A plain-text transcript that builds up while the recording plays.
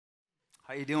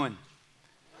How you doing?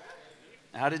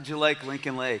 How did you like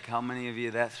Lincoln Lake? How many of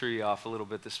you that threw you off a little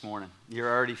bit this morning? You're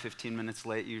already 15 minutes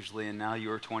late usually, and now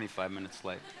you're 25 minutes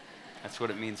late. That's what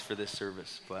it means for this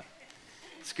service. But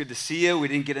it's good to see you. We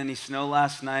didn't get any snow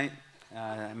last night.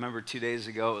 I remember 2 days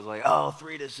ago it was like,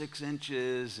 3 to 6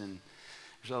 inches, and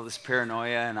there's all this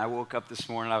paranoia. And I woke up this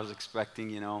morning, I was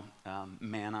expecting,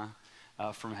 manna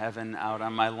from heaven out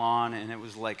on my lawn, and it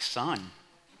was like sun,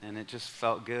 and it just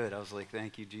felt good. I was like,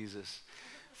 thank you, Jesus,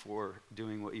 for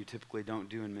doing what you typically don't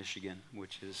do in Michigan,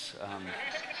 which is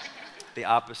the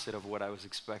opposite of what I was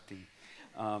expecting.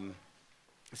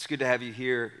 It's good to have you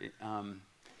here.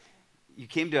 You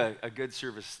came to a good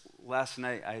service. Last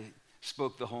night, I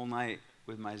spoke the whole night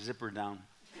with my zipper down.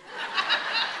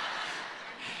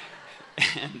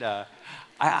 And I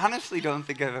honestly don't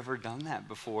think I've ever done that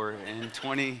before in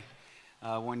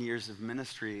 21 years of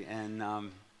ministry. And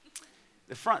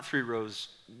the front three rows,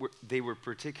 they were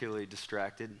particularly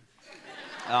distracted.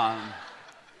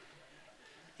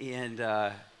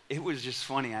 It was just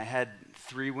funny. I had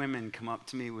 3 women come up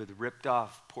to me with ripped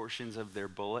off portions of their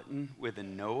bulletin with a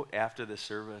note after the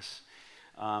service.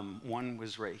 One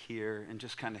was right here and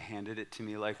just kind of handed it to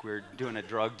me like we were doing a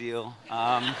drug deal.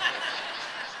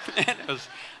 And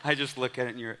I just look at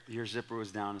it, and your zipper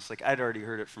was down. It's like I'd already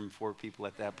heard it from 4 people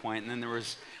at that point. And then there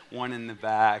was one in the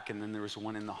back, and then there was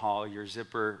one in the hall. Your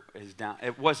zipper is down.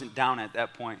 It wasn't down at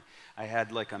that point. I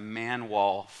had like a man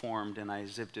wall formed, and I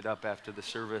zipped it up after the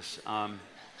service. Or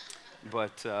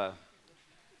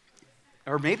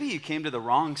maybe you came to the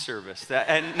wrong service.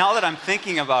 And now that I'm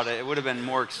thinking about it, it would have been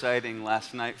more exciting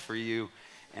last night for you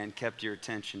and kept your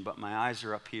attention. But my eyes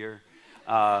are up here.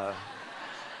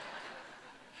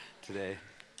 Today.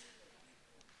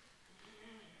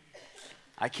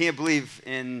 I can't believe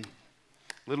in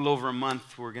a little over a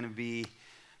month we're going to be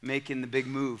making the big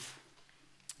move.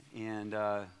 And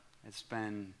it's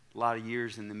been a lot of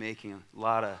years in the making, a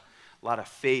lot of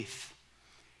faith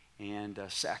and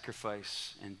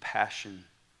sacrifice and passion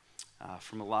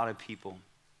from a lot of people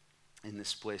in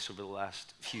this place over the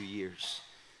last few years.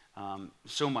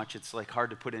 So much, it's like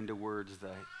hard to put into words,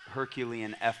 the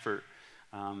Herculean effort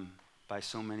by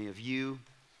so many of you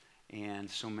and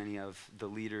so many of the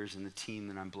leaders and the team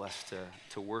that I'm blessed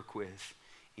to work with.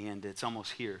 And it's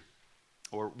almost here,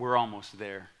 or we're almost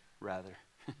there, rather,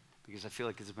 because I feel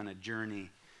like it's been a journey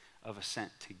of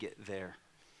ascent to get there.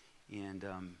 And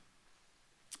I'm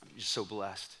just so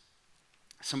blessed.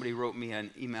 Somebody wrote me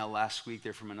an email last week.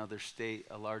 They're from another state,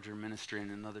 a larger ministry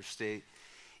in another state.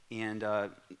 And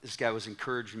this guy was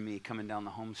encouraging me coming down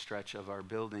the home stretch of our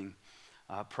building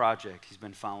project. He's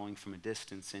been following from a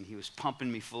distance, and he was pumping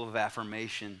me full of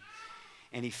affirmation.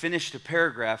 And he finished a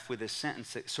paragraph with a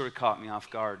sentence that sort of caught me off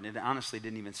guard, and it honestly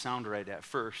didn't even sound right at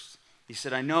first. He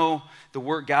said, I know the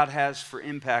work God has for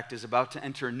Impact is about to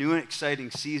enter a new and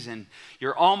exciting season.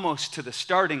 You're almost to the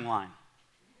starting line.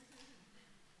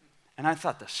 And I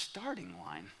thought, the starting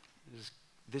line?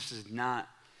 This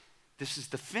is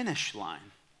the finish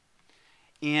line.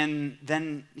 And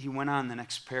then he went on the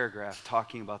next paragraph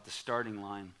talking about the starting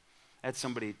line. I had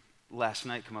somebody last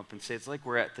night come up and say, it's like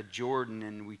we're at the Jordan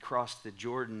and we crossed the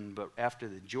Jordan, but after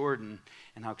the Jordan,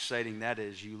 and how exciting that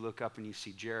is, you look up and you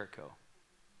see Jericho.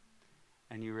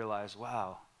 And you realize,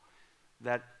 wow,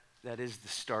 that is the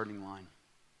starting line.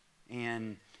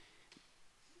 And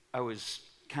I was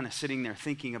kind of sitting there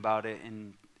thinking about it,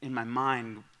 and in my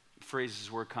mind,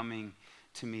 phrases were coming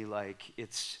to me like,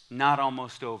 it's not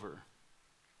almost over.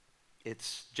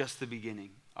 It's just the beginning.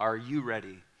 Are you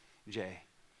ready, Jay?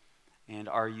 And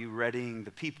are you readying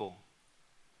the people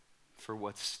for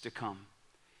what's to come?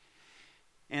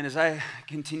 And as I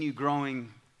continue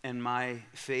growing in my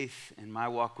faith and my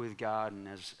walk with God, and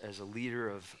as a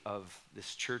leader of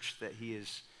this church that he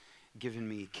has given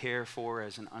me care for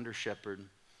as an under-shepherd,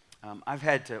 I've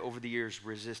had to, over the years,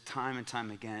 resist time and time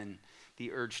again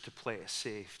the urge to play it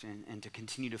safe and to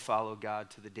continue to follow God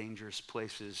to the dangerous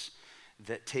places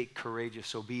that take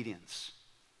courageous obedience.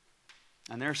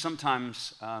 And there are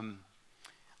sometimes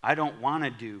I don't want to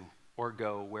do or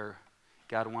go where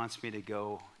God wants me to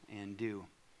go and do.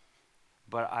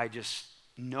 But I just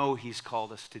know he's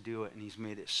called us to do it, and he's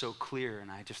made it so clear,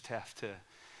 and I just have to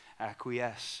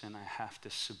acquiesce, and I have to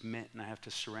submit, and I have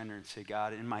to surrender and say,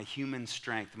 God, in my human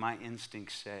strength, my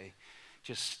instincts say,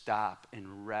 just stop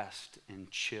and rest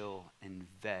and chill and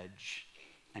veg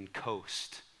and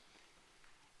coast.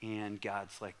 And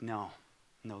God's like, no,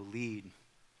 lead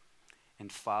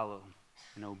and follow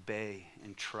and obey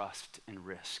and trust and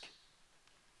risk.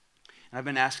 And I've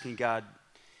been asking God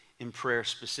in prayer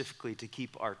specifically to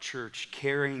keep our church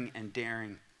caring and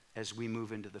daring as we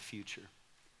move into the future.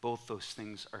 Both those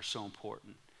things are so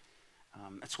important.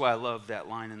 That's why I love that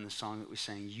line in the song that we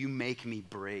sang, "You make me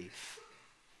brave.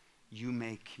 You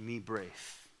make me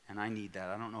brave." And I need that.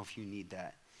 I don't know if you need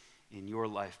that in your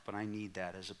life, but I need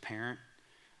that as a parent,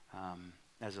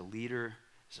 as a leader,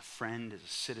 as a friend, as a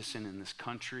citizen in this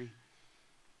country.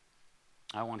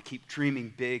 I want to keep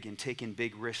dreaming big and taking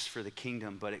big risks for the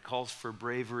kingdom, but it calls for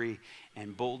bravery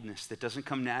and boldness that doesn't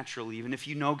come naturally. Even if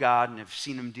you know God and have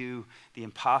seen him do the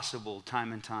impossible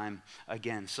time and time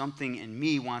again, something in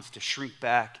me wants to shrink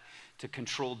back to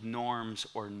controlled norms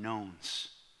or knowns,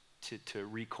 to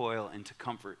recoil into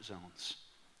comfort zones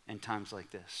in times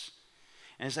like this.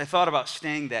 And as I thought about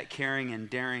staying that caring and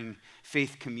daring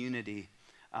faith community,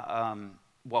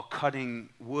 while cutting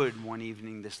wood one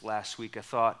evening this last week, a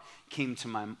thought came to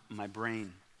my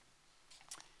brain.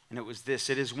 And it was this: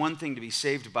 it is one thing to be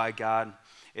saved by God,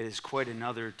 it is quite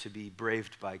another to be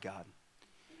braved by God.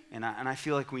 And I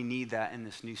feel like we need that in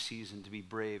this new season, to be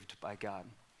braved by God.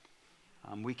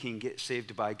 We can get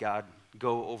saved by God,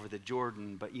 go over the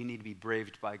Jordan, but you need to be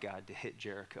braved by God to hit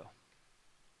Jericho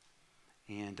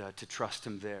and to trust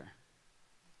him there.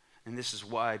 And this is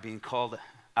why being called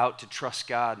out to trust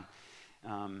God,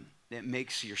 it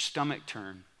makes your stomach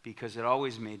turn, because it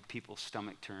always made people's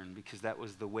stomach turn, because that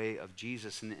was the way of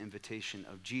Jesus and the invitation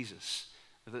of Jesus.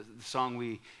 The song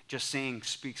we just sang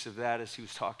speaks of that, as he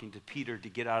was talking to Peter to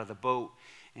get out of the boat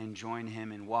and join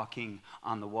him in walking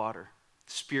on the water.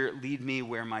 "Spirit, lead me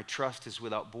where my trust is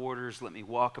without borders. Let me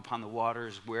walk upon the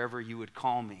waters wherever you would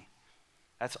call me."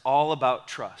 That's all about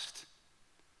trust.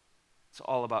 It's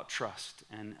all about trust.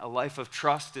 And a life of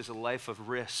trust is a life of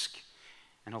risk.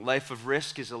 And a life of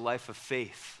risk is a life of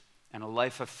faith. And a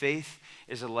life of faith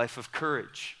is a life of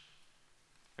courage.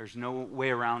 There's no way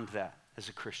around that as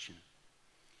a Christian.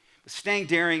 But staying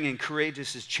daring and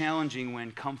courageous is challenging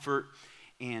when comfort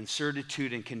and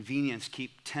certitude and convenience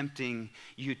keep tempting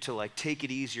you to take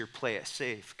it easy or play it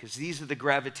safe. Because these are the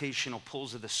gravitational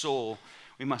pulls of the soul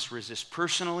we must resist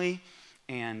personally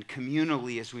and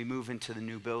communally as we move into the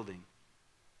new building.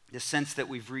 The sense that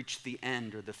we've reached the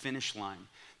end or the finish line,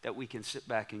 that we can sit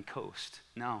back and coast.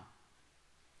 No.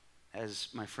 As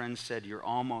my friend said, you're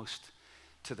almost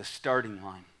to the starting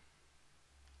line.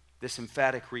 This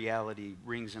emphatic reality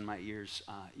rings in my ears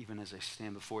even as I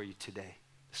stand before you today.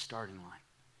 The starting line.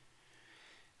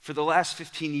 For the last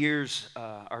 15 years,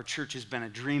 our church has been a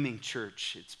dreaming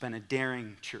church. It's been a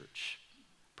daring church.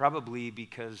 Probably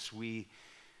because we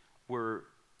were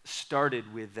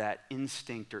started with that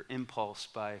instinct or impulse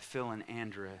by Phil and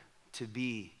Andrea to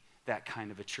be that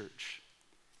kind of a church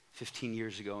 15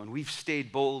 years ago. And we've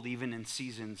stayed bold even in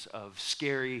seasons of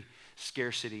scarcity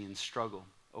and struggle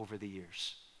over the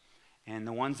years. And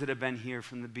the ones that have been here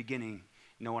from the beginning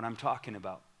know what I'm talking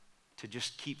about. To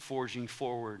just keep forging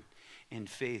forward in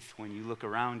faith when you look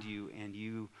around you and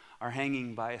you are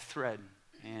hanging by a thread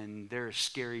and there is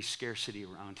scarcity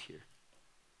around here.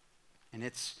 And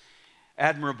it's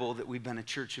admirable that we've been a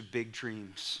church of big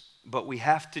dreams, but we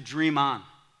have to dream on,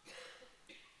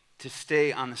 to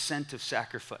stay on the scent of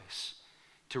sacrifice,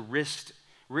 to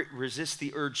resist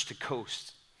the urge to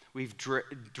coast. We've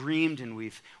dreamed and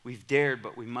we've dared,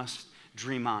 but we must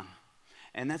dream on.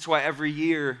 And that's why every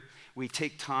year we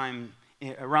take time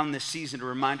around this season to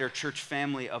remind our church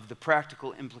family of the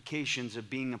practical implications of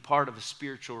being a part of a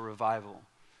spiritual revival,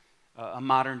 a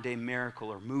modern day miracle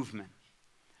or movement.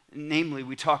 Namely,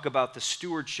 we talk about the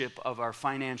stewardship of our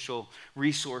financial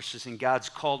resources and God's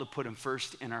call to put him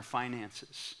first in our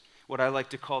finances. What I like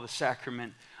to call the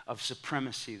sacrament of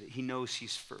supremacy, that he knows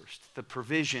he's first. The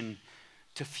provision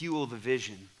to fuel the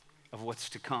vision of what's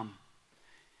to come.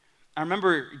 I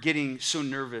remember getting so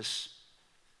nervous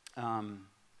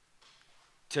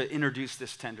to introduce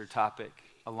this tender topic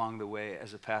along the way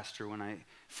as a pastor when I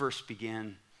first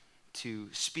began to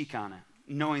speak on it,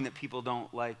 knowing that people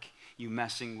don't like you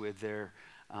messing with their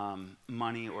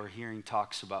money or hearing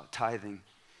talks about tithing.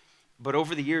 But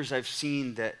over the years, I've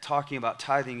seen that talking about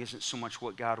tithing isn't so much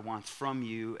what God wants from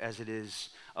you as it is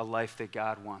a life that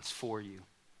God wants for you,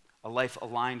 a life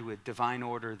aligned with divine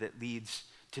order that leads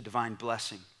to divine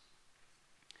blessing.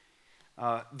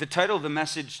 The title of the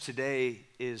message today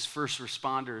is First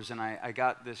Responders, and I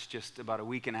got this just about a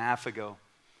week and a half ago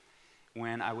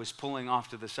when I was pulling off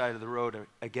to the side of the road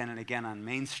again and again on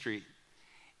Main Street.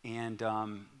 And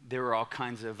there were all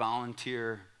kinds of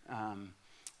volunteer,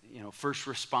 first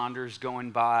responders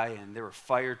going by, and there were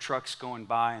fire trucks going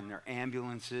by, and there were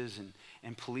ambulances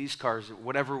and police cars.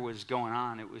 Whatever was going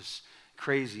on, it was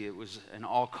crazy. It was an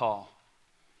all call.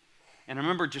 And I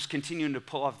remember just continuing to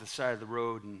pull off the side of the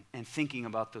road and thinking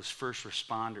about those first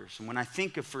responders. And when I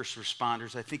think of first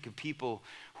responders, I think of people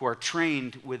who are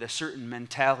trained with a certain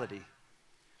mentality.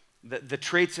 The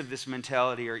traits of this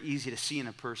mentality are easy to see in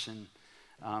a person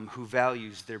who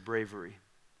values their bravery.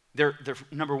 They're,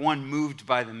 number one, moved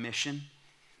by the mission.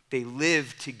 They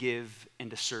live to give and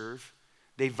to serve.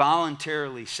 They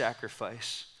voluntarily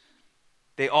sacrifice.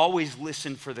 They always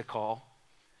listen for the call.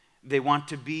 They want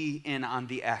to be in on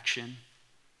the action.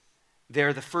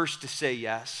 They're the first to say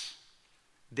yes.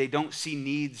 They don't see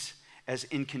needs as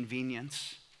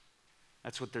inconvenience.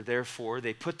 That's what they're there for.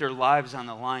 They put their lives on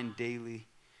the line daily.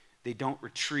 They don't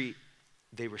retreat.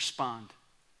 They respond.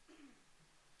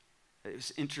 It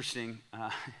was interesting.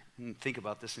 I didn't think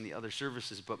about this in the other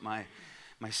services, but my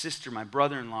sister, my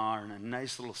brother-in-law are in a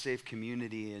nice little safe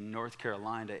community in North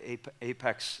Carolina,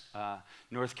 Apex,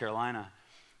 North Carolina.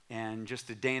 And just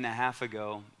a day and a half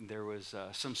ago, there was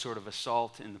some sort of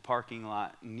assault in the parking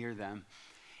lot near them.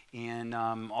 And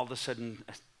all of a sudden,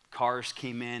 cars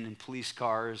came in and police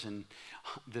cars, and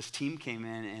this team came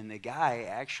in, and the guy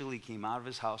actually came out of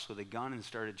his house with a gun and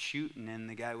started shooting, and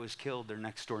the guy was killed, their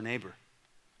next door neighbor.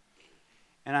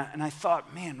 And I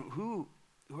thought, man, who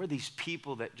are these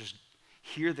people that just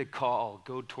hear the call,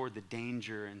 go toward the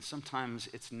danger, and sometimes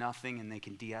it's nothing and they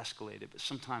can de-escalate it, but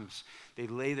sometimes they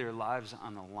lay their lives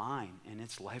on the line and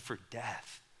it's life or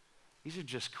death. These are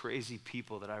just crazy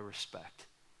people that I respect.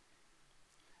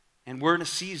 And we're in a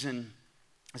season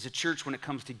as a church when it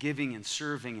comes to giving and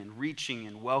serving and reaching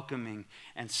and welcoming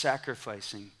and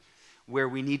sacrificing where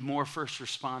we need more first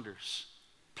responders,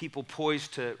 people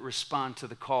poised to respond to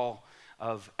the call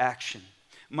of action.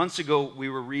 Months ago, we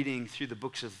were reading through the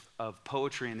books of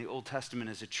poetry in the Old Testament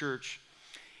as a church,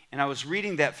 and I was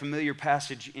reading that familiar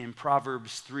passage in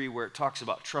Proverbs 3 where it talks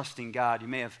about trusting God. You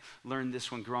may have learned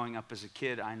this one growing up as a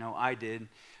kid. I know I did.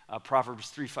 Proverbs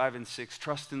 3, 5, and 6,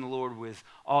 trust in the Lord with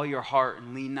all your heart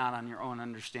and lean not on your own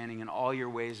understanding. In all your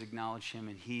ways acknowledge him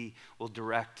and he will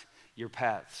direct your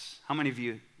paths. How many of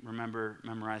you remember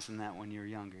memorizing that when you were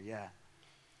younger? Yeah.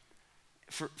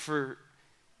 For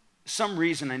some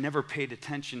reason, I never paid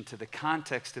attention to the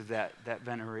context of that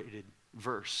venerated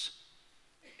verse.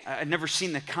 I'd never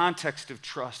seen the context of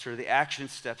trust or the action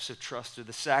steps of trust or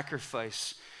the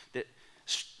sacrifice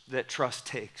that trust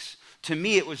takes. To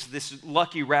me, it was this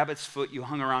lucky rabbit's foot you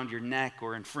hung around your neck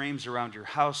or in frames around your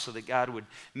house so that God would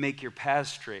make your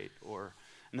paths straight, or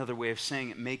another way of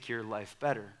saying it, make your life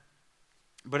better.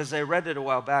 But as I read it a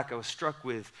while back, I was struck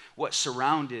with what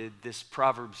surrounded this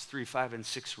Proverbs 3, 5, and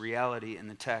 6 reality in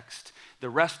the text. The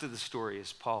rest of the story,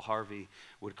 as Paul Harvey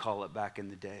would call it back in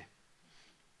the day.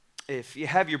 If you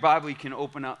have your Bible, you can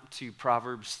open up to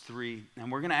Proverbs 3.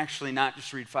 And we're going to actually not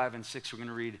just read 5 and 6, we're going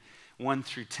to read 1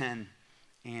 through 10.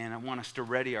 And I want us to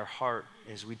ready our heart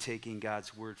as we take in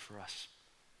God's word for us.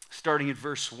 Starting at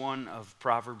verse 1 of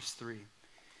Proverbs 3.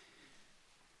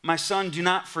 My son, do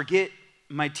not forget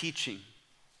my teaching,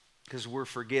 because we're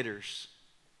forgetters.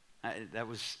 That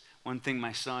was one thing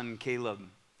my son Caleb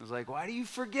was like, why do you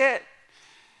forget?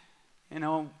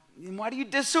 Why do you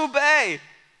disobey?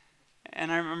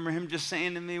 And I remember him just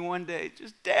saying to me one day,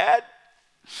 Dad,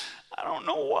 I don't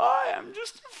know why, I'm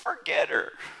just a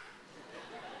forgetter.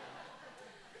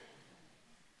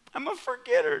 I'm a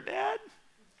forgetter, Dad.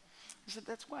 I said,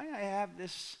 that's why I have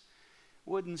this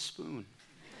wooden spoon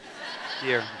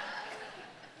here.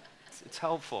 It's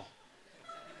helpful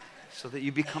so that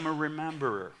you become a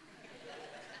rememberer.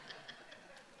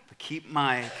 But keep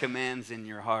my commands in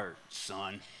your heart,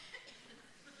 son.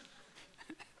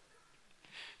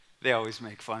 They always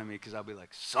make fun of me because I'll be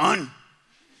like, son,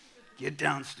 get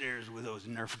downstairs with those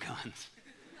Nerf guns,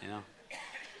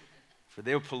 For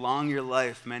they will prolong your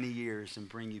life many years and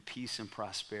bring you peace and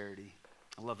prosperity.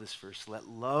 I love this verse. Let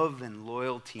love and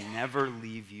loyalty never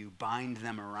leave you. Bind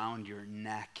them around your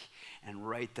neck and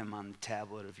write them on the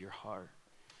tablet of your heart.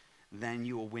 Then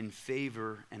you will win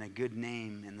favor and a good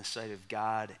name in the sight of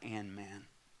God and man.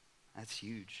 That's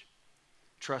huge.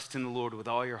 Trust in the Lord with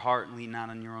all your heart and lean not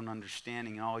on your own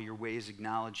understanding. In all your ways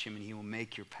acknowledge him and he will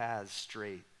make your paths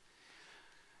straight.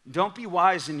 Don't be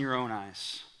wise in your own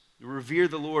eyes. Revere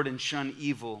the Lord and shun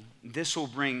evil. This will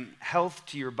bring health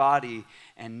to your body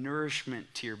and nourishment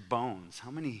to your bones.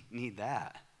 How many need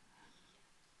that?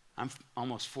 I'm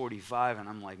almost 45 and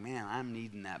I'm like, man, I'm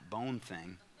needing that bone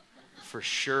thing for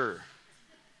sure.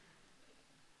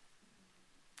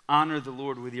 Honor the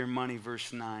Lord with your money,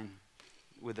 verse 9,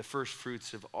 with the first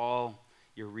fruits of all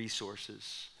your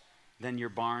resources. Then your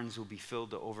barns will be filled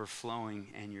to overflowing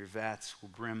and your vats will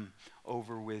brim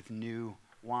over with new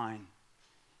wine.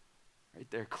 Right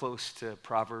there close to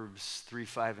Proverbs 3,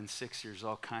 5, and 6, there's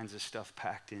all kinds of stuff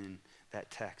packed in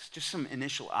that text. Just some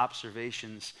initial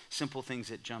observations, simple things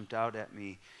that jumped out at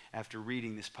me after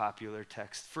reading this popular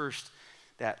text. First,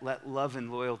 that let love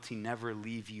and loyalty never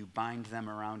leave you. Bind them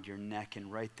around your neck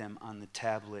and write them on the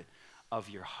tablet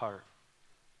of your heart.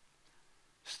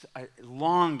 I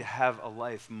long to have a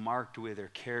life marked with or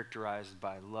characterized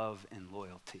by love and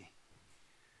loyalty.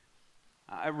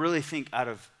 I really think out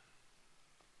of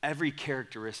every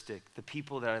characteristic, the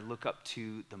people that I look up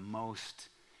to the most,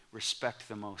 respect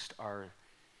the most, are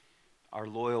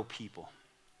loyal people,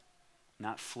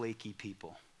 not flaky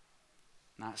people,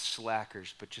 not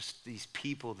slackers, but just these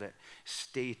people that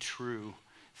stay true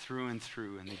through and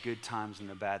through in the good times and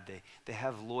the bad. They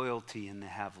have loyalty and they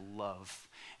have love,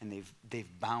 and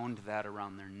they've bound that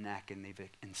around their neck, and they've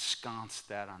ensconced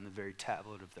that on the very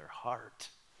tablet of their heart.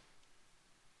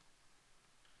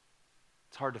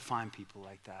 It's hard to find people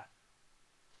like that.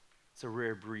 It's a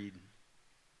rare breed.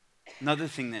 Another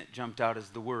thing that jumped out is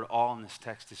the word all in this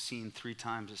text is seen 3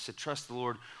 times. It said, trust the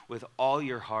Lord with all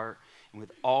your heart and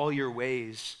with all your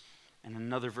ways. And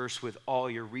another verse, with all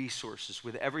your resources,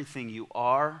 with everything you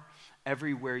are,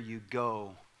 everywhere you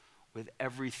go, with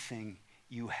everything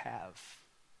you have.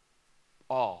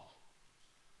 All.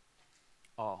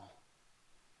 All.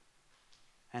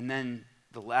 And then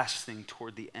the last thing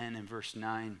toward the end in verse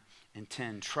 9 and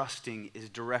 10, trusting is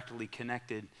directly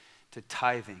connected to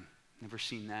tithing. Never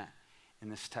seen that in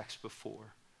this text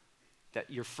before. That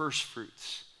your first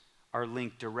fruits are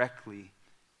linked directly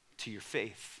to your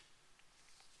faith.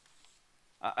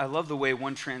 I love the way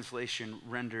one translation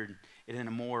rendered it in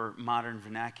a more modern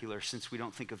vernacular, since we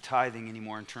don't think of tithing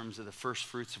anymore in terms of the first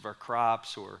fruits of our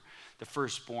crops or the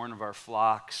firstborn of our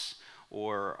flocks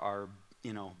or our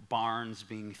barns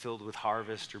being filled with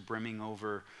harvest or brimming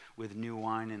over with new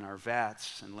wine in our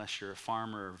vats, unless you're a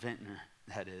farmer or vintner,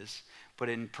 that is. But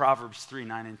in Proverbs 3,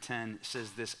 9 and 10, it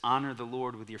says this, honor the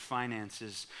Lord with your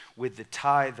finances, with the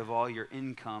tithe of all your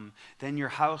income. Then your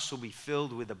house will be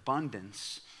filled with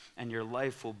abundance, and your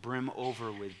life will brim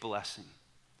over with blessing.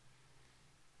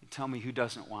 You tell me who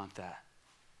doesn't want that?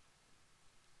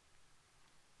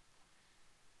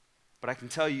 But I can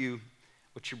tell you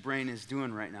what your brain is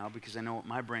doing right now, because I know what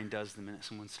my brain does the minute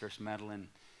someone starts meddling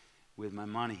with my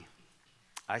money.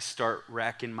 I start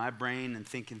racking my brain and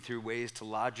thinking through ways to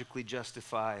logically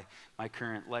justify my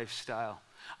current lifestyle.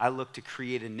 I look to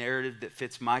create a narrative that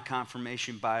fits my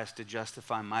confirmation bias to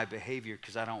justify my behavior,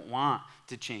 because I don't want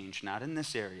to change, not in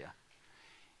this area.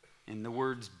 And the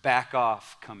words back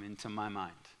off come into my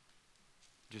mind.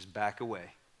 Just back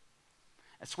away.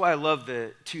 That's why I love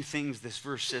the 2 things this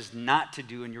verse says not to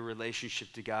do in your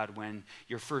relationship to God when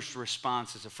your first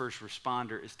response as a first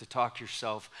responder is to talk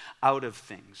yourself out of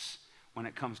things when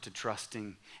it comes to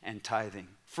trusting and tithing.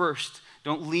 First,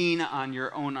 don't lean on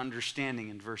your own understanding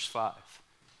in verse 5,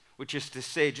 which is to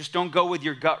say, just don't go with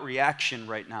your gut reaction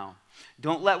right now.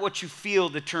 Don't let what you feel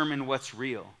determine what's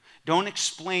real. Don't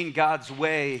explain God's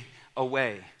way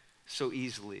away so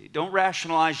easily. Don't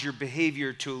rationalize your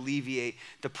behavior to alleviate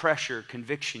the pressure,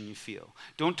 conviction you feel.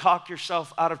 Don't talk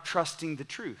yourself out of trusting the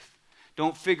truth.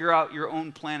 Don't figure out your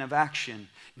own plan of action.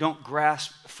 Don't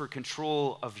grasp for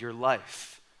control of your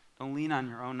life. Don't lean on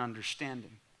your own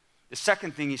understanding. The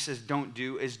second thing he says don't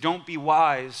do is don't be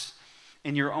wise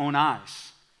in your own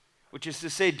eyes, which is to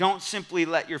say, don't simply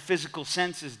let your physical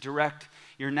senses direct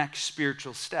your next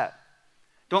spiritual step.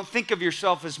 Don't think of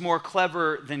yourself as more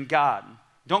clever than God.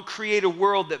 Don't create a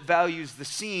world that values the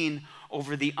seen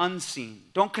over the unseen.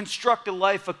 Don't construct a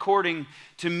life according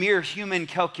to mere human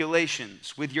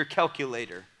calculations with your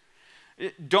calculator.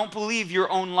 Don't believe your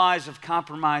own lies of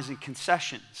compromise and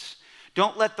concessions.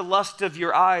 Don't let the lust of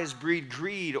your eyes breed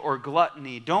greed or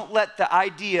gluttony. Don't let the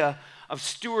idea of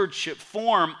stewardship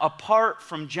form apart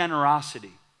from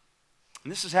generosity.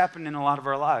 And this has happened in a lot of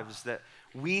our lives, that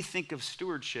we think of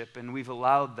stewardship and we've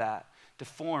allowed that to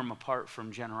form apart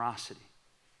from generosity.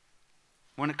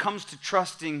 When it comes to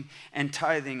trusting and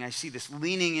tithing, I see this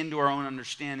leaning into our own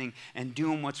understanding and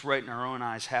doing what's right in our own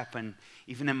eyes happen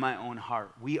even in my own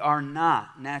heart. We are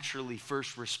not naturally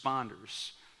first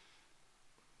responders.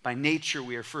 By nature,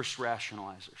 we are first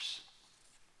rationalizers.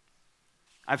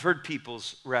 I've heard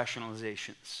people's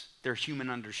rationalizations, their human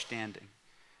understanding.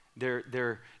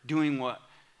 They're doing what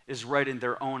is right in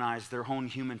their own eyes, their own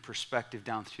human perspective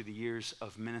down through the years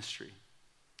of ministry.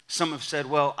 Some have said,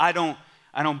 well, I don't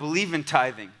believe in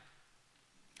tithing.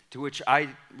 To which I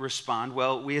respond,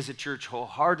 well, we as a church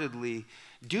wholeheartedly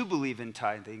do believe in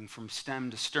tithing from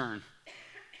stem to stern.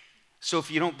 So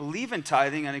if you don't believe in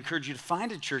tithing, I'd encourage you to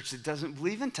find a church that doesn't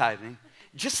believe in tithing,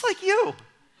 just like you,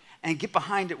 and get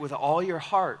behind it with all your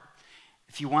heart.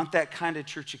 If you want that kind of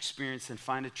church experience, then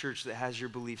find a church that has your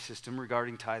belief system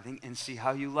regarding tithing and see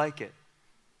how you like it.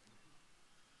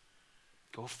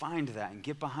 Go find that and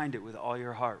get behind it with all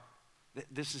your heart.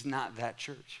 This is not that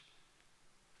church.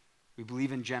 We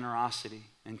believe in generosity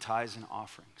and tithes and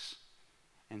offerings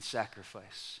and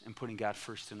sacrifice and putting God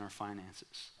first in our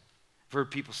finances. I've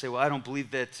heard people say, well, I don't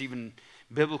believe that's even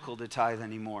biblical to tithe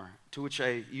anymore. To which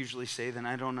I usually say, then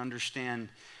I don't understand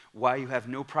why you have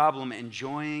no problem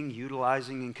enjoying,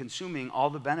 utilizing, and consuming all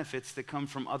the benefits that come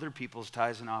from other people's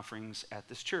tithes and offerings at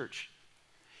this church.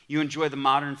 You enjoy the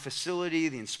modern facility,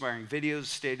 the inspiring videos,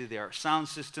 state-of-the-art sound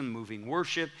system, moving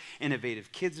worship,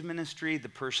 innovative kids ministry, the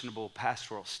personable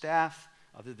pastoral staff,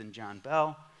 other than John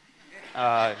Bell,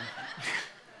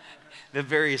 the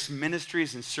various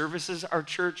ministries and services our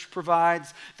church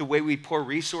provides, the way we pour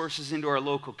resources into our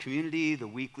local community, the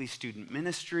weekly student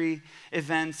ministry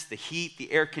events, the heat,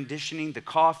 the air conditioning, the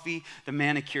coffee, the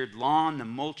manicured lawn, the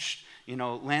mulched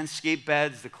landscape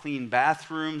beds, the clean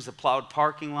bathrooms, the plowed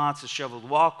parking lots, the shoveled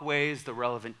walkways, the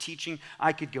relevant teaching.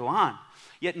 I could go on.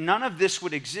 Yet none of this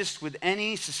would exist with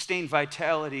any sustained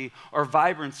vitality or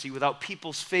vibrancy without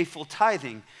people's faithful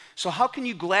tithing. So how can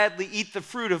you gladly eat the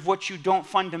fruit of what you don't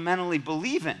fundamentally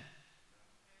believe in?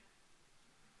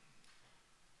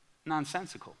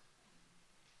 Nonsensical.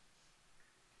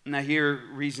 And I hear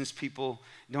reasons people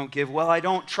don't give. Well, I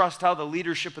don't trust how the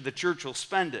leadership of the church will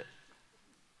spend it.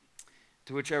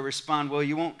 To which I respond, well,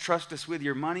 you won't trust us with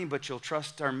your money, but you'll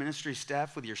trust our ministry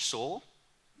staff with your soul?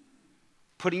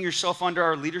 Putting yourself under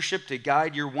our leadership to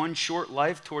guide your one short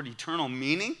life toward eternal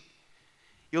meaning?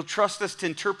 You'll trust us to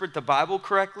interpret the Bible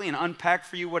correctly and unpack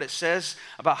for you what it says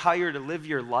about how you're to live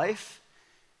your life?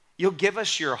 You'll give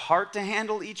us your heart to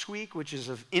handle each week, which is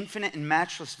of infinite and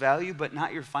matchless value, but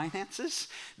not your finances?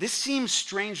 This seems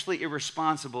strangely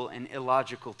irresponsible and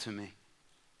illogical to me.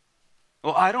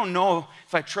 Well, I don't know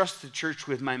if I trust the church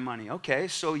with my money. Okay,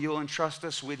 so you'll entrust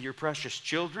us with your precious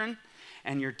children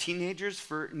and your teenagers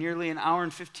for nearly an hour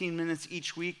and 15 minutes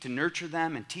each week to nurture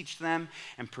them and teach them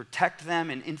and protect them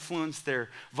and influence their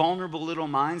vulnerable little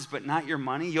minds, but not your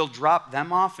money. You'll drop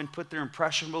them off and put their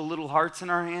impressionable little hearts in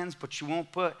our hands, but you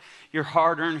won't put your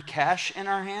hard-earned cash in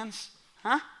our hands?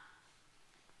 Huh?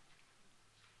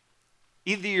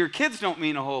 Either your kids don't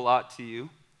mean a whole lot to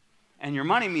you, and your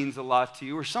money means a lot to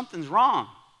you, or something's wrong.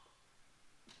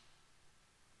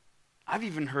 I've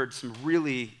even heard some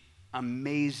really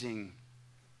amazing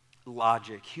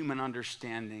logic, human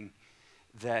understanding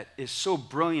that is so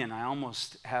brilliant, I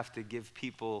almost have to give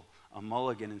people a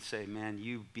mulligan and say, man,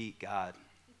 you beat God.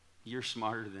 You're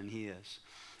smarter than he is.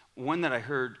 One that I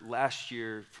heard last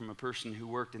year from a person who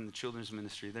worked in the children's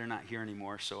ministry, they're not here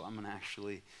anymore, so I'm going to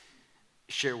actually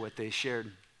share what they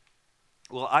shared.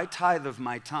 Well, I tithe of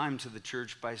my time to the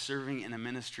church by serving in a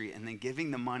ministry and then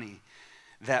giving the money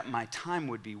that my time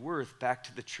would be worth back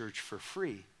to the church for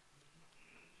free.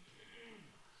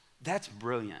 That's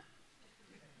brilliant.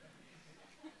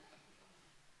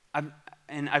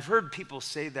 I've heard people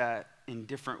say that in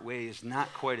different ways,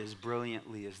 not quite as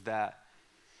brilliantly as that.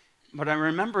 But I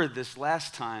remember this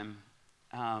last time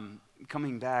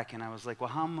coming back, and I was like, well,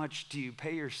 how much do you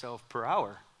pay yourself per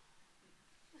hour?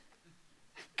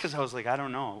 Because I was like, I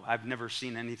don't know. I've never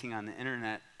seen anything on the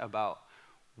internet about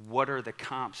what are the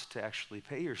comps to actually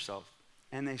pay yourself.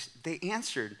 And they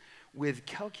answered with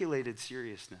calculated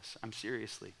seriousness.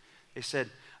 Seriously. They said,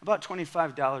 about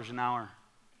 $25 an hour.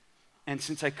 And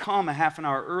since I come a half an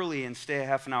hour early and stay a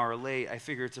half an hour late, I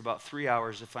figure it's about 3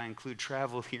 hours if I include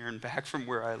travel here and back from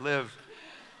where I live.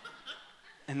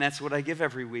 And that's what I give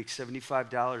every week,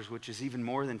 $75, which is even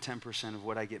more than 10% of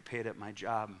what I get paid at my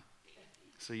job.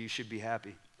 So you should be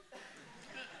happy.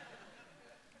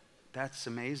 That's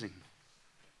amazing.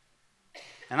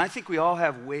 And I think we all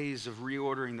have ways of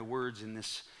reordering the words in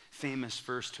this famous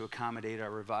verse to accommodate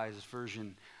our revised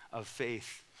version of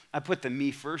faith. I put the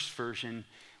me first version,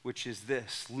 which is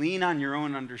this: lean on your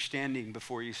own understanding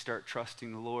before you start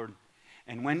trusting the Lord.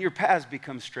 And when your paths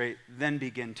become straight, then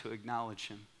begin to acknowledge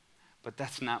him. But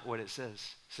that's not what it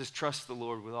says. It says trust the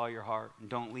Lord with all your heart and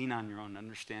don't lean on your own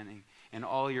understanding. In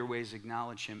all your ways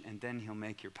acknowledge him, and then he'll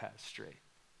make your path straight.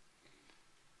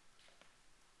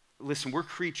 Listen, we're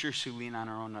creatures who lean on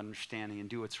our own understanding and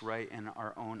do what's right in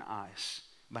our own eyes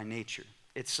by nature.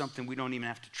 It's something we don't even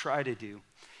have to try to do.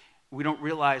 We don't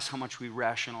realize how much we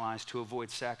rationalize to avoid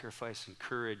sacrifice and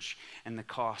courage and the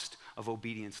cost of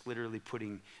obedience, literally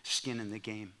putting skin in the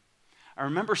game. I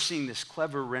remember seeing this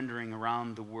clever rendering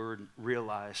around the word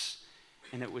realize,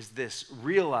 and it was this: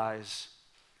 realize,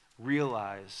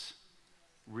 realize,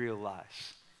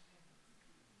 realize.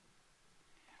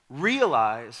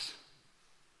 Realize,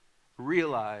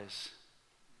 realize,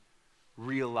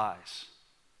 realize.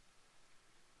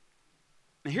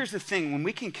 Now here's the thing: when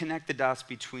we can connect the dots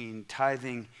between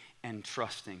tithing and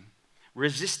trusting,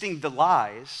 resisting the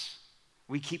lies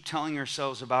We keep telling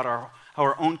ourselves about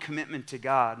our own commitment to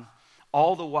God,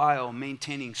 all the while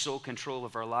maintaining sole control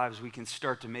of our lives. We can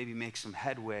start to maybe make some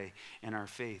headway in our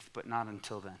faith, but not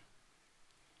until then.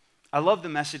 I love the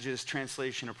Message's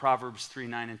translation of Proverbs 3,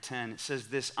 9, and 10. It says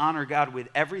this: honor God with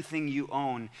everything you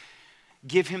own.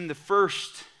 Give him the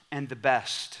first and the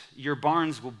best. Your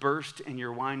barns will burst and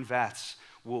your wine vats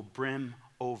will brim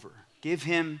over. Give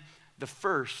him the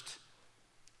first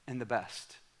and the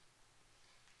best.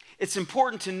 It's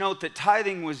important to note that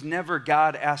tithing was never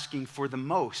God asking for the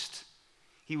most.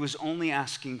 He was only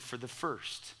asking for the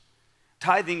first.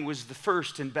 Tithing was the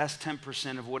first and best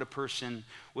 10% of what a person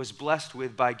was blessed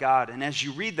with by God. And as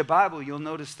you read the Bible, you'll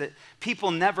notice that people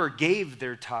never gave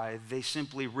their tithe. They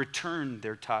simply returned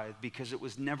their tithe because it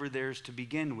was never theirs to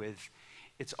begin with.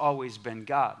 It's always been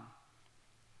God.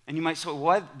 And you might say,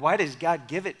 why does God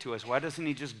give it to us? Why doesn't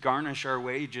he just garnish our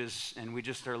wages and we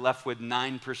just are left with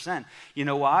 9%? You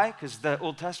know why? Because the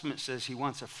Old Testament says he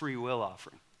wants a free will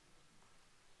offering.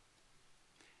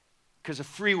 Because a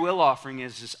free will offering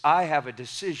is I have a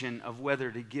decision of whether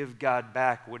to give God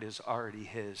back what is already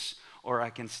his, or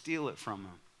I can steal it from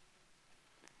him.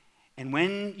 And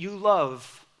when you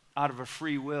love out of a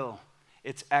free will,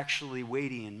 it's actually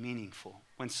weighty and meaningful.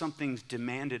 When something's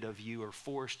demanded of you or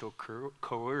forced or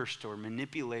coerced or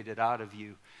manipulated out of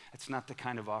you, it's not the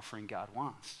kind of offering God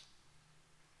wants.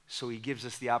 So he gives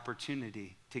us the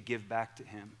opportunity to give back to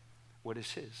him what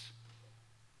is his,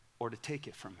 or to take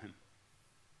it from him,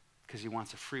 because he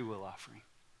wants a free will offering.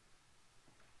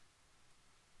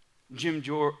 Jim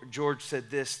George said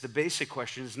this: the basic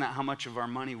question is not how much of our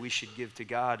money we should give to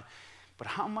God, but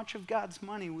how much of God's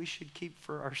money we should keep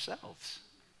for ourselves.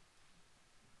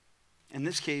 In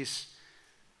this case,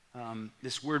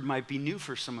 this word might be new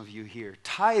for some of you here.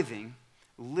 Tithing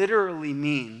literally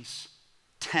means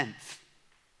tenth.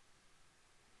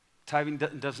 Tithing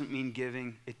doesn't mean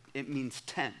giving, it means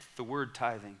tenth, the word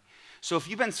tithing. So if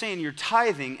you've been saying you're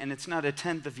tithing and it's not a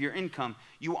tenth of your income,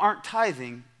 you aren't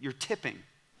tithing, you're tipping.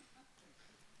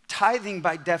 Tithing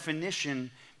by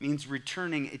definition means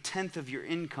returning a tenth of your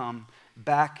income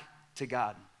back to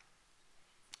God.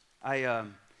 I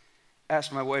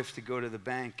asked my wife to go to the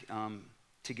bank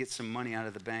to get some money out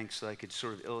of the bank so I could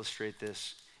sort of illustrate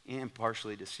this, and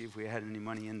partially to see if we had any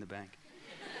money in the bank.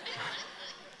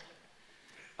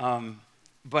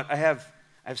 But I have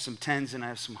some tens and I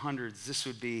have some hundreds. This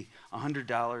would be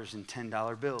 $100 and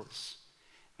 $10 bills.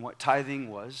 And what tithing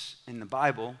was in the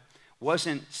Bible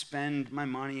wasn't spend my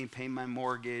money, pay my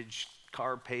mortgage,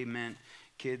 car payment,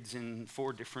 kids in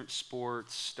 4 different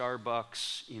sports,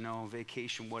 Starbucks,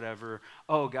 vacation, whatever.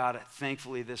 Oh God,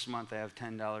 thankfully this month I have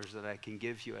 $10 that I can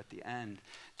give you at the end.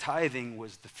 Tithing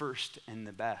was the first and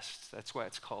the best. That's why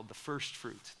it's called the first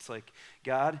fruits. It's like,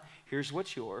 God, here's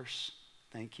what's yours.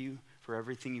 Thank you for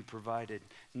everything you provided.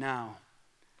 Now,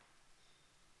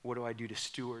 what do I do to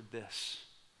steward this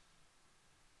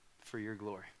for your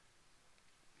glory?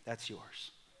 That's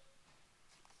yours.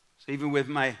 So even with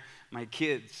my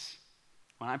kids,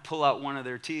 when I pull out one of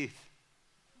their teeth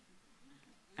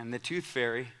and the tooth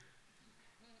fairy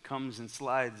comes and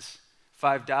slides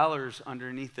 $5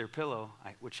 underneath their pillow,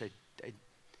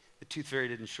 the tooth fairy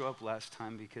didn't show up last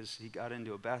time because he got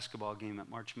into a basketball game at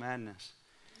March Madness.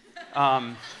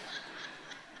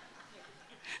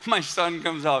 My son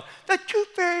comes out, the tooth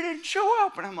fairy didn't show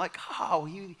up. And I'm like, oh,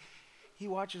 he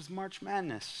watches March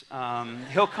Madness.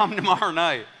 He'll come tomorrow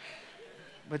night.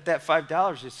 But that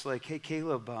 $5, it's like, hey,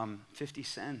 Caleb, 50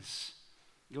 cents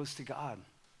goes to God.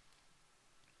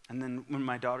 And then when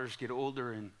my daughters get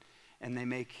older and they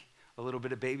make a little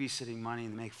bit of babysitting money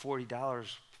and they make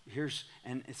 $40,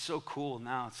 and it's so cool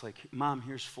now. It's like, Mom,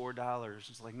 here's $4.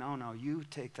 It's like, no, you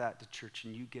take that to church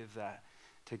and you give that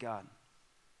to God.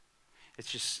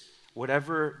 It's just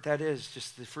whatever that is,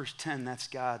 just the first 10, that's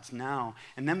God's now.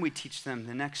 And then we teach them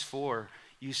the next 4,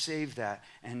 you save that.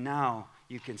 And now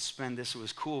you can spend this. It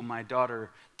was cool. My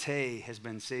daughter, Tay, has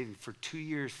been saving for 2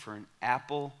 years for an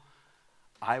Apple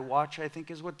iWatch, I think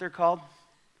is what they're called.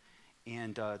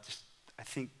 And I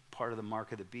think part of the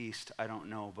mark of the beast, I don't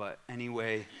know. But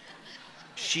anyway,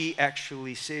 she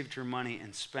actually saved her money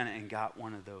and spent it and got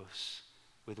one of those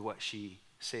with what she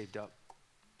saved up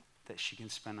that she can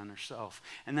spend on herself.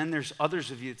 And then there's others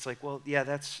of you, it's like, well, yeah,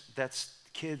 that's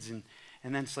kids. And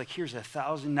then it's like, here's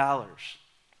 $1,000.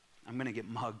 I'm going to get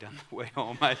mugged on the way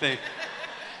home, I think.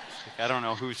 I don't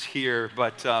know who's here,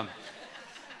 but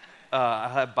I'll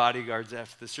have bodyguards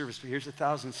after the service. But here's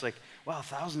 $1,000. It's like, wow,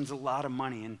 $1,000's a lot of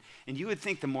money. And you would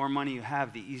think the more money you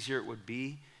have, the easier it would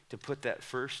be to put that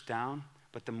first down.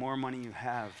 But the more money you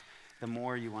have, the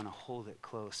more you want to hold it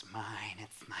close. Mine,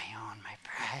 it's my own, my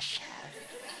precious.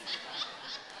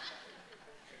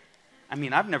 I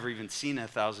mean, I've never even seen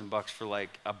 $1,000 for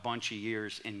like a bunch of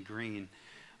years in green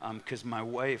because my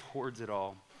wife hoards it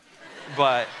all.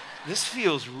 But this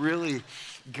feels really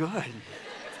good.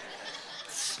 It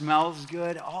smells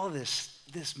good, all this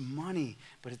money.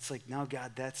 But it's like, no,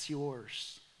 God, that's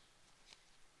yours.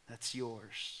 That's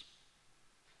yours.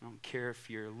 I don't care if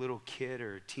you're a little kid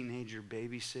or a teenager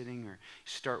babysitting or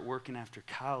start working after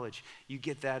college. You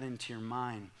get that into your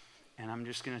mind, and I'm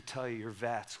just going to tell you, your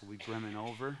vats will be brimming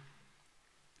over,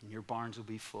 and your barns will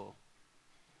be full,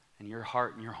 and your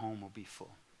heart and your home will be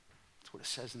full. That's what it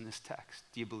says in this text.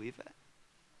 Do you believe it?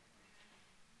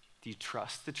 Do you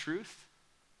trust the truth?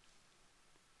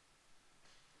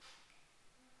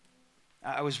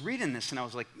 I was reading this, and I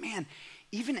was like, man,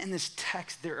 even in this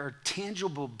text, there are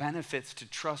tangible benefits to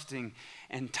trusting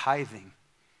and tithing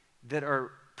that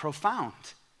are profound.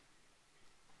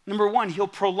 Number one, he'll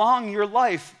prolong your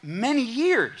life many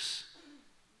years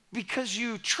because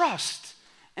you trust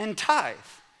and tithe.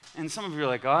 And some of you are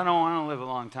like, oh, I don't want to live a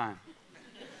long time.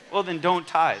 Well, then don't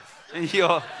tithe.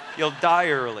 You'll die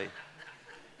early.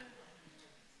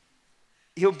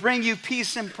 He'll bring you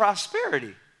peace and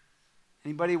prosperity.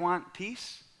 Anybody want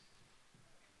peace?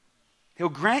 He'll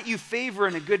grant you favor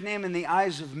and a good name in the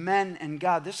eyes of men and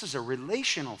God. This is a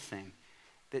relational thing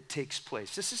that takes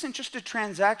place. This isn't just a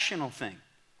transactional thing.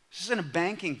 This isn't a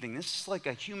banking thing. This is like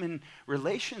a human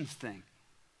relations thing.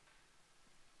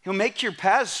 He'll make your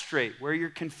paths straight where you're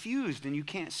confused and you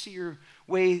can't see your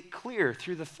way clear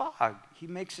through the fog. He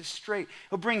makes it straight.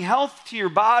 He'll bring health to your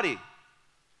body.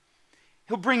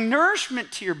 He'll bring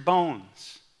nourishment to your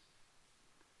bones.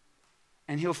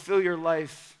 And he'll fill your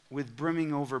life with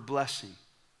brimming over blessing.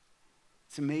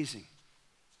 It's amazing.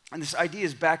 And this idea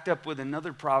is backed up with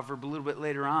another proverb a little bit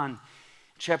later on.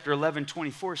 Chapter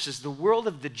 11:24 says, the world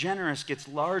of the generous gets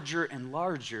larger and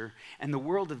larger, and the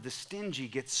world of the stingy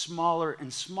gets smaller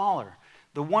and smaller.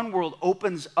 The one world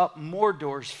opens up more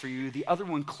doors for you, the other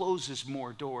one closes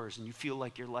more doors, and you feel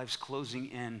like your life's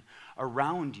closing in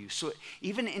around you. So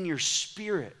even in your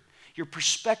spirit, your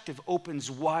perspective opens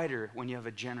wider when you have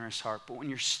a generous heart. But when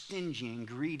you're stingy and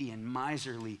greedy and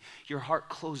miserly, your heart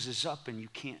closes up and you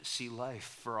can't see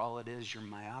life for all it is. You're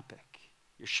myopic.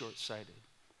 You're short-sighted.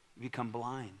 You become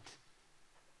blind.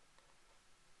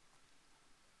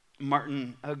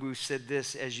 Martin Agu said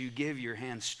this, as you give, your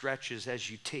hand stretches. As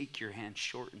you take, your hand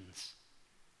shortens.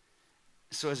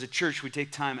 So as a church, we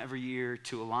take time every year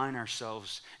to align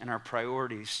ourselves and our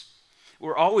priorities.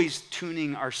 We're always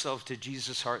tuning ourselves to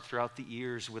Jesus' heart throughout the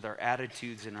years with our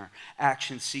attitudes and our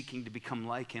actions seeking to become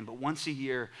like him. But once a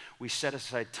year, we set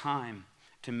aside time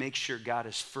to make sure God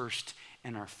is first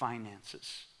in our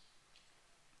finances.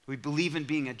 We believe in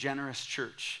being a generous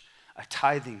church, a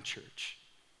tithing church.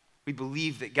 We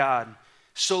believe that God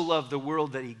so loved the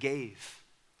world that he gave.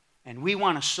 And we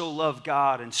want to so love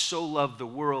God and so love the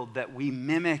world that we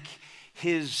mimic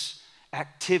his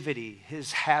activity,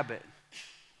 his habit,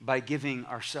 by giving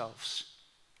ourselves.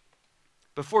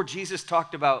 Before Jesus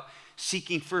talked about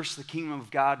seeking first the kingdom of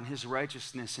God and his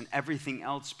righteousness and everything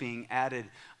else being added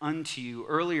unto you,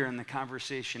 earlier in the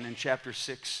conversation in chapter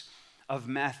 6 of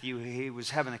Matthew, he was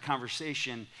having a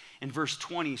conversation. In verse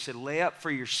 20, he said, lay up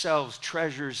for yourselves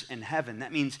treasures in heaven.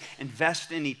 That means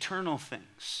invest in eternal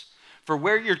things. For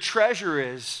where your treasure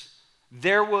is,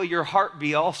 there will your heart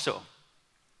be also.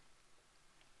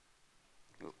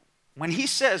 When he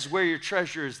says, where your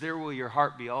treasure is, there will your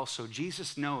heart be also,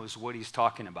 Jesus knows what he's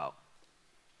talking about.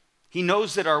 He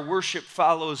knows that our worship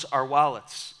follows our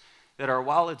wallets, that our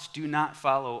wallets do not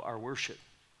follow our worship.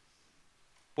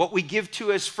 What we give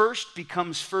to as first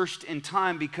becomes first in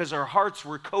time because our hearts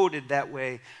were coded that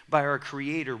way by our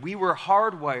Creator. We were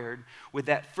hardwired with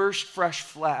that first fresh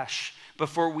flash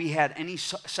before we had any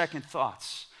second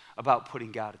thoughts about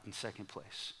putting God in second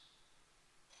place.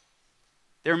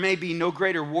 There may be no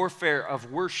greater warfare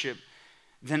of worship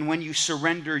than when you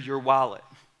surrender your wallet.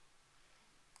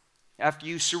 After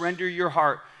you surrender your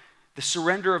heart, the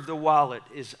surrender of the wallet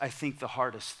is, I think, the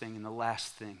hardest thing and the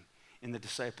last thing in the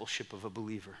discipleship of a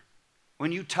believer.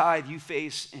 When you tithe, you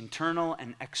face internal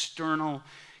and external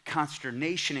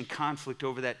consternation and conflict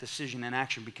over that decision and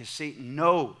action because Satan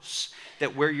knows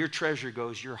that where your treasure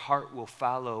goes, your heart will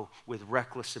follow with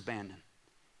reckless abandon.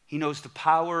 He knows the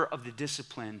power of the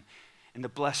discipline and the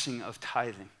blessing of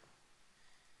tithing,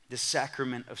 the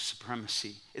sacrament of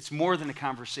supremacy. It's more than a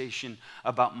conversation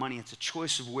about money. It's a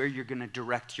choice of where you're going to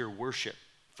direct your worship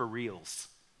for reals,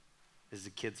 as the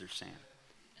kids are saying.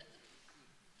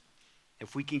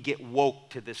 If we can get woke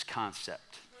to this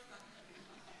concept.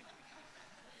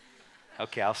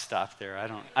 Okay, I'll stop there.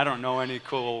 I don't know any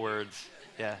cool words.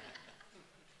 Yeah.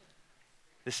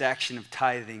 This action of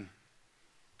tithing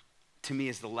to me,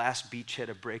 is the last beachhead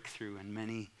of breakthrough in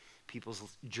many people's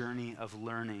journey of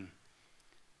learning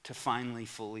to finally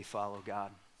fully follow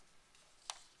God.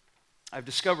 I've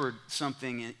discovered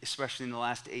something, especially in the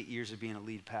last 8 years of being a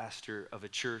lead pastor of a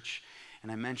church,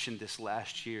 and I mentioned this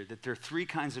last year, that there are 3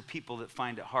 kinds of people that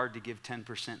find it hard to give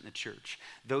 10% in the church.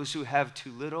 Those who have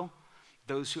too little,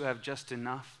 those who have just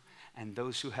enough, and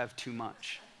those who have too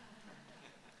much.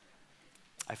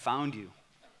 I found you.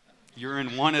 You're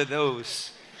in one of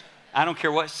those. I don't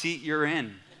care what seat you're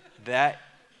in.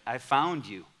 I found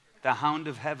you. The hound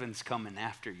of heaven's coming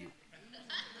after you.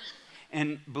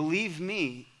 And believe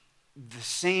me, the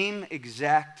same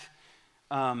exact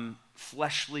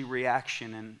fleshly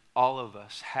reaction in all of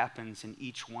us happens in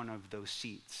each one of those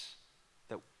seats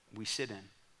that we sit in.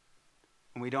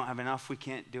 When we don't have enough, we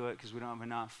can't do it because we don't have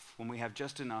enough. When we have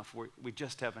just enough, we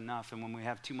just have enough. And when we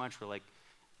have too much, we're like,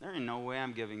 there ain't no way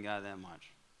I'm giving God that much.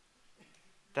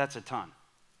 That's a ton.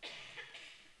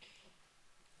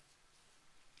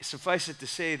 Suffice it to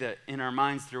say that in our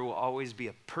minds, there will always be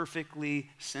a perfectly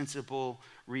sensible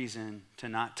reason to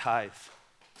not tithe,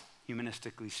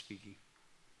 humanistically speaking.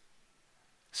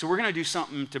 So we're going to do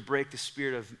something to break the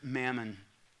spirit of mammon,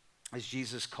 as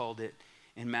Jesus called it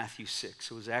in Matthew 6.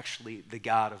 It was actually the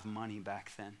god of money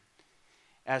back then.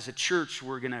 As a church,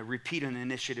 we're going to repeat an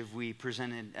initiative we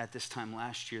presented at this time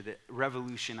last year that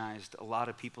revolutionized a lot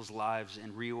of people's lives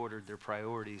and reordered their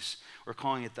priorities. We're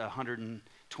calling it the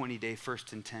 120-day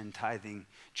First and 10 tithing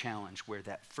challenge, where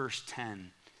that first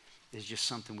 10 is just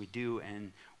something we do,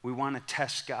 and we want to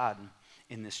test God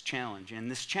in this challenge. And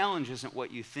this challenge isn't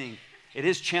what you think. It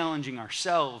is challenging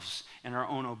ourselves in our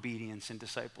own obedience and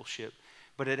discipleship,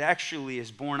 but it actually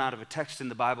is born out of a text in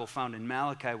the Bible found in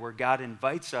Malachi where God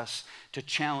invites us to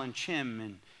challenge him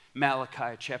in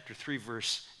Malachi chapter 3,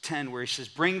 verse 10, where he says,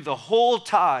 bring the whole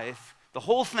tithe, the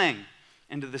whole thing,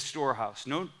 into the storehouse.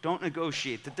 No, don't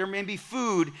negotiate, that there may be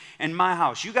food in my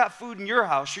house. You got food in your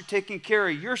house, you're taking care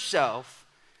of yourself,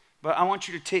 but I want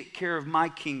you to take care of my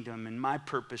kingdom and my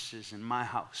purposes in my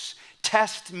house.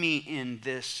 Test me in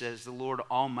this, says the Lord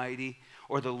Almighty,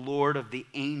 or the Lord of the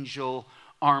angel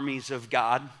armies of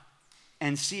God,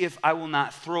 and see if I will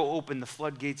not throw open the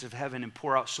floodgates of heaven and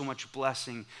pour out so much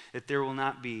blessing that there will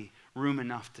not be room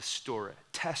enough to store it.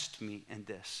 Test me in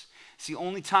this. It's the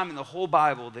only time in the whole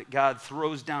Bible that God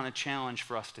throws down a challenge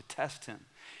for us to test him.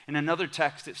 In another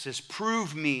text it says,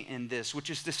 prove me in this,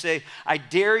 which is to say, I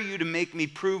dare you to make me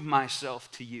prove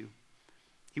myself to you.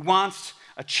 He wants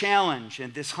a challenge,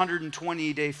 and this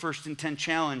 120-day First and 10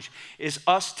 challenge is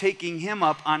us taking him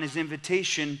up on his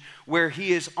invitation where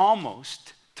he is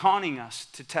almost taunting us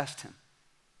to test him.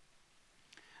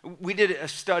 We did a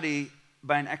study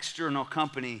by an external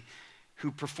company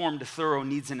who performed a thorough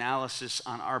needs analysis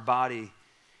on our body,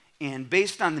 and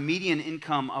based on the median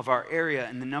income of our area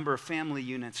and the number of family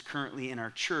units currently in our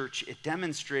church, it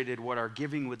demonstrated what our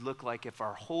giving would look like if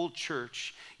our whole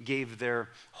church gave their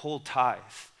whole tithe.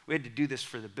 We had to do this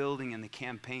for the building and the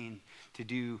campaign to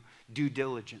do due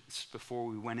diligence before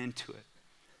we went into it.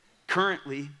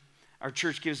 Currently, our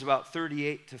church gives about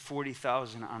 $38,000 to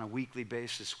 $40,000 on a weekly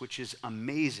basis, which is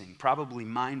amazing, probably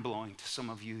mind-blowing to some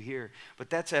of you here.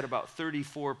 But that's at about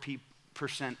 34%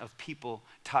 of people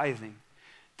tithing.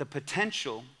 The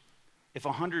potential, if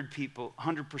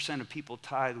 100% of people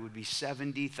tithe, would be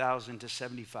 $70,000 to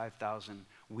 $75,000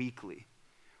 weekly.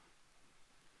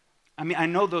 I mean, I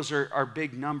know those are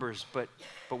big numbers, but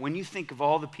when you think of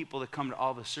all the people that come to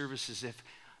all the services, if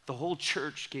the whole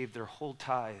church gave their whole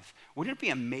tithe, wouldn't it be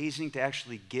amazing to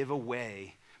actually give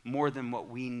away more than what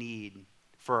we need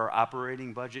for our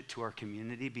operating budget to our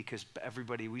community? Because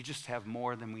we just have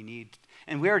more than we need.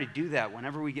 And we already do that.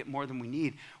 Whenever we get more than we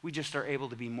need, we just are able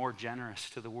to be more generous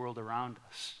to the world around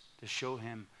us to show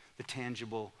him the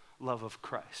tangible love of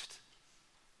Christ.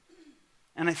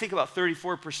 And I think about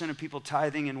 34% of people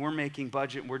tithing, and we're making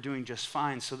budget, and we're doing just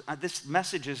fine. So this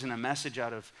message isn't a message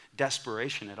out of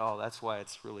desperation at all. That's why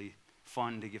it's really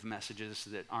fun to give messages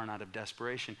that aren't out of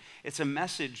desperation. It's a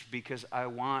message because I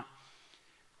want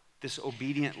this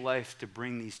obedient life to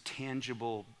bring these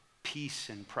tangible peace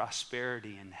and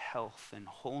prosperity and health and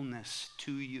wholeness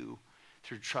to you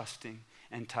through trusting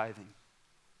and tithing.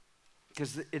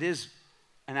 Because it is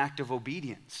an act of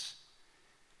obedience.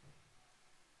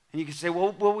 And you can say,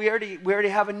 well, we already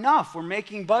have enough. We're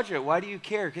making budget. Why do you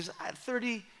care? Because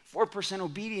 34%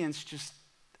 obedience,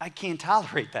 I can't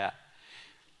tolerate that.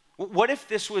 What if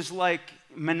this was like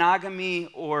monogamy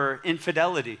or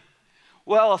infidelity?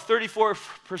 Well,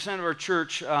 34% of our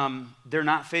church, they're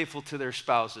not faithful to their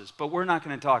spouses, but we're not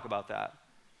going to talk about that.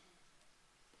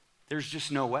 There's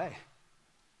just no way.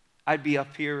 I'd be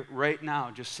up here right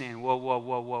now just saying, whoa, whoa,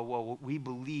 whoa, whoa, whoa. We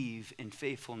believe in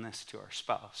faithfulness to our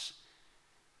spouse.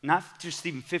 Not just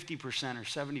even 50% or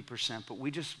 70%, but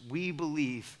we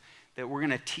believe that we're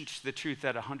going to teach the truth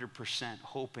at 100%,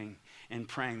 hoping and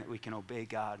praying that we can obey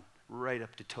God right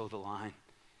up to toe the line.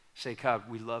 Say, God,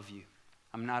 we love you.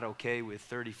 I'm not okay with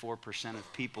 34%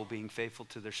 of people being faithful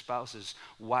to their spouses.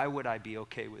 Why would I be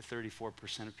okay with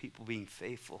 34% of people being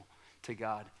faithful to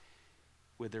God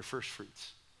with their first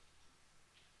fruits?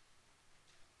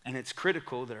 And it's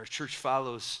critical that our church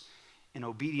follows in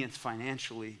obedience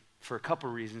financially for a couple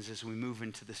reasons as we move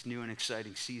into this new and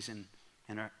exciting season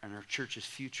in our church's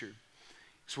future.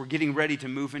 So we're getting ready to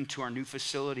move into our new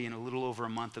facility in a little over a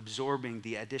month, absorbing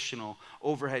the additional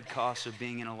overhead costs of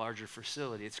being in a larger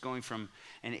facility. It's going from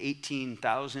an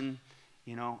 18,000,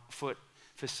 foot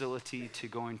facility to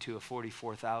going to a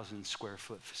 44,000 square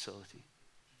foot facility.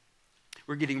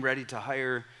 We're getting ready to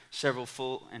hire several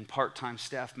full and part-time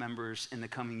staff members in the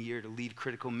coming year to lead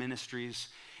critical ministries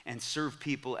and serve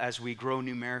people as we grow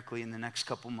numerically in the next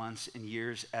couple months and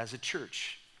years as a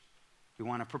church. We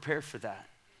want to prepare for that.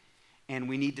 And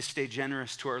we need to stay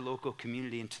generous to our local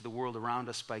community and to the world around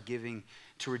us by giving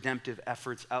to redemptive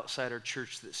efforts outside our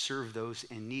church that serve those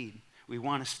in need. We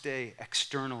want to stay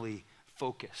externally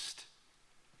focused.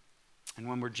 And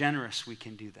when we're generous, we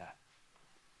can do that.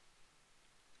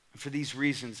 And for these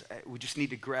reasons, we just need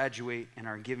to graduate in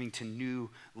our giving to new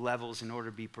levels in order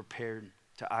to be prepared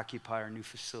to occupy our new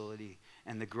facility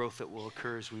and the growth that will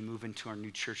occur as we move into our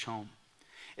new church home.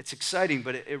 It's exciting,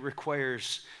 but it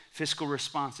requires fiscal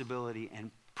responsibility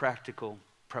and practical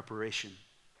preparation.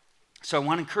 So I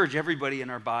want to encourage everybody in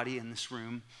our body in this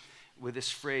room with this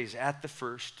phrase, at the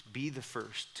first, be the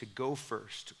first, to go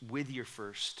first, with your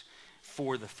first,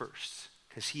 for the first.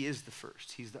 Because he is the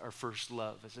first. He's our first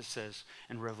love, as it says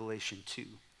in Revelation 2.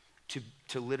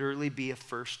 To literally be a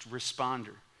first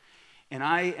responder. And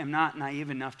I am not naive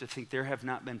enough to think there have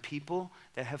not been people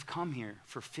that have come here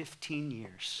for 15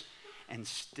 years and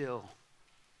still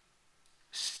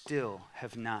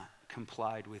have not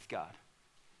complied with God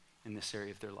in this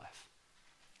area of their life.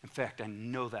 In fact, I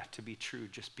know that to be true,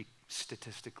 just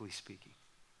statistically speaking.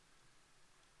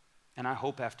 And I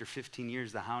hope after 15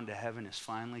 years, the hound of heaven has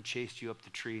finally chased you up the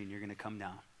tree and you're going to come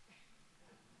down.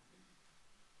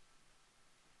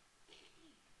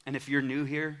 And if you're new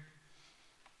here,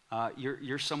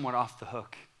 you're somewhat off the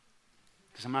hook.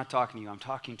 Because I'm not talking to you, I'm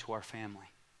talking to our family,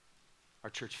 our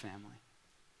church family.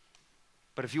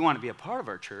 But if you want to be a part of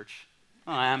our church,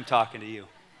 well, I am talking to you.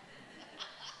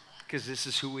 Because this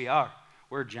is who we are.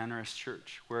 We're a generous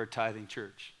church. We're a tithing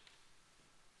church.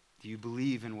 Do you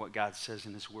believe in what God says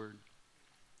in his word?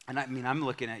 And I mean, I'm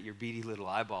looking at your beady little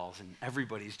eyeballs, and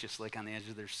everybody's just like on the edge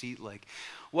of their seat, like,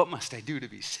 what must I do to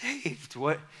be saved?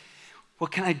 What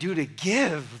can I do to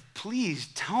give? Please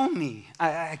tell me.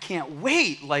 I can't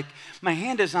wait. Like, my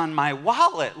hand is on my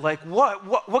wallet. Like,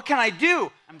 what can I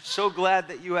do? I'm so glad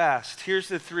that you asked. Here's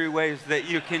the 3 ways that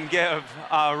you can give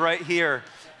right here.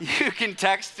 You can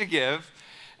text to give.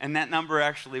 And that number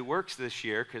actually works this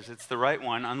year because it's the right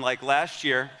one, unlike last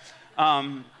year.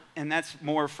 And that's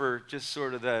more for just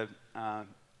sort of the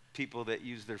people that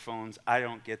use their phones. I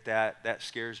don't get that. That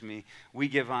scares me. We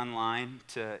give online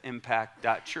to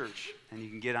impact.church. And you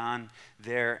can get on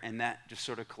there, and that just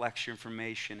sort of collects your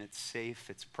information. It's safe.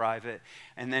 It's private.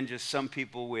 And then just some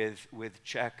people with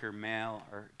check or mail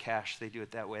or cash, they do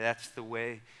it that way. That's the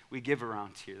way we give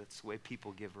around here. That's the way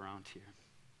people give around here.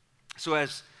 So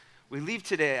as we leave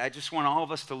today, I just want all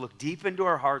of us to look deep into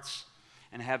our hearts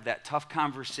and have that tough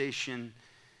conversation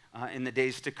in the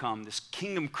days to come, this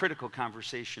kingdom-critical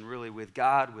conversation really with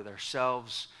God, with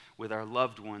ourselves, with our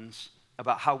loved ones,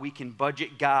 about how we can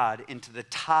budget God into the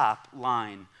top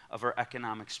line of our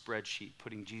economic spreadsheet,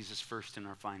 putting Jesus first in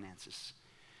our finances.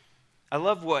 I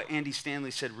love what Andy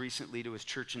Stanley said recently to his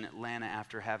church in Atlanta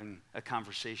after having a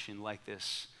conversation like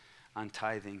this on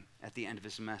tithing at the end of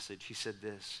his message. He said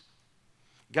this: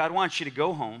 God wants you to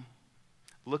go home,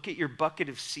 look at your bucket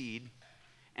of seed,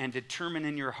 and determine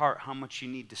in your heart how much you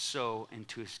need to sow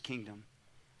into his kingdom.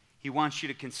 He wants you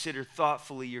to consider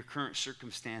thoughtfully your current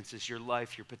circumstances, your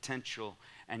life, your potential,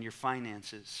 and your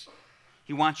finances.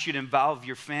 He wants you to involve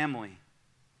your family.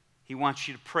 He wants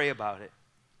you to pray about it.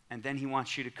 And then he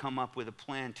wants you to come up with a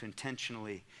plan to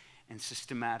intentionally and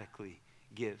systematically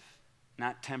give.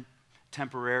 Not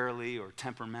temporarily or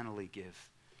temperamentally give,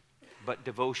 but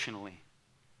devotionally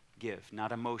give,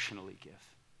 not emotionally give.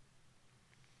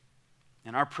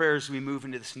 And our prayer as we move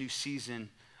into this new season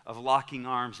of locking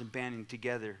arms and banding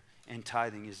together and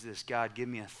tithing is this: God, give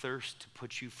me a thirst to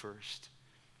put you first.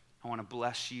 I want to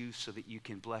bless you so that you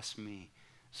can bless me,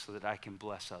 so that I can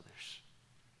bless others.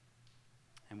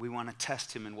 And we want to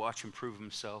test him and watch him prove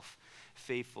himself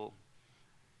faithful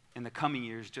in the coming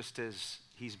years, just as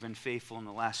he's been faithful in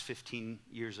the last 15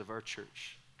 years of our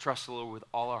church. Trust the Lord with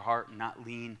all our heart and not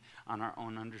lean on our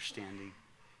own understanding,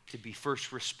 to be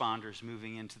first responders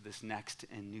moving into this next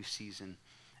and new season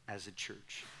as a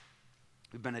church.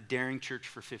 We've been a daring church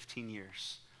for 15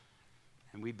 years,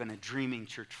 and we've been a dreaming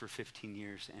church for 15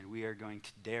 years, and we are going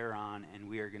to dare on, and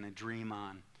we are going to dream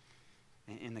on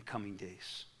in the coming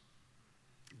days.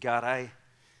 God, I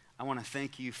want to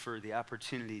thank you for the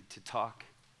opportunity to talk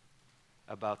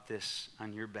about this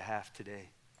on your behalf today.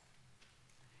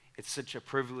 It's such a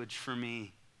privilege for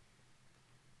me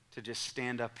to just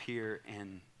stand up here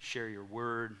and share your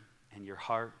word and your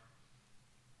heart.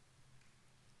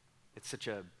 It's such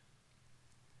a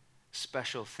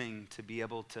special thing to be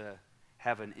able to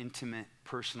have an intimate,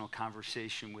 personal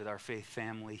conversation with our faith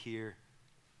family here.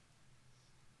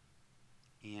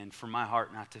 And for my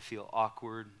heart not to feel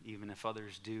awkward, even if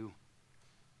others do.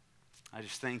 I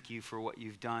just thank you for what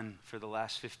you've done for the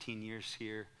last 15 years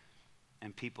here,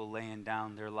 and people laying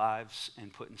down their lives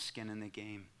and putting skin in the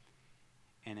game.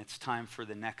 And it's time for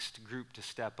the next group to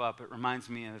step up. It reminds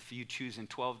me of you choosing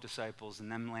 12 disciples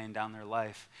and them laying down their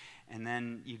life. And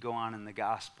then you go on in the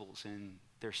Gospels, and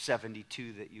there's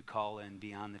 72 that you call in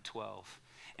beyond the 12.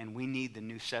 And we need the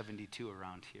new 72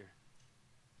 around here.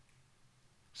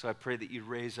 So I pray that you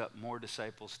raise up more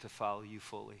disciples to follow you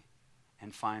fully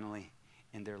and finally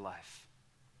in their life.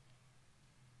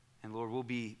 And Lord, we'll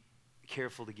be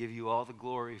careful to give you all the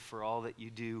glory for all that you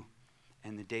do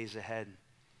in the days ahead,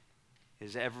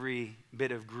 as every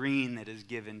bit of green that is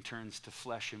given turns to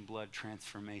flesh and blood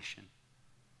transformation.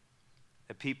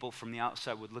 That people from the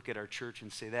outside would look at our church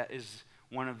and say, that is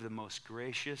one of the most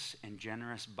gracious and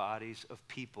generous bodies of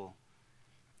people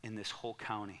in this whole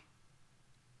county.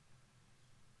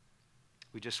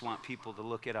 We just want people to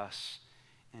look at us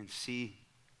and see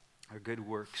our good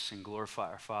works and glorify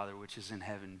our Father, which is in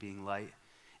heaven, being light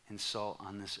and salt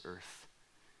on this earth.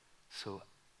 So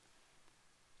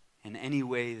in any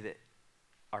way that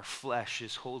our flesh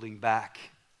is holding back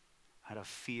out of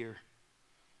fear,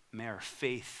 may our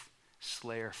faith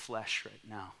slay our flesh right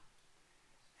now.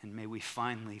 And may we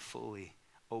finally fully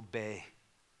obey.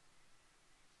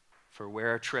 For where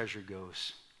our treasure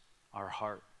goes, our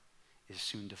heart is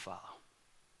soon to follow.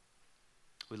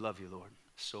 We love you, Lord,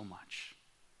 so much.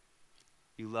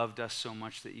 You loved us so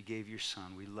much that you gave your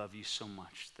son. We love you so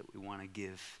much that we want to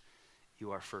give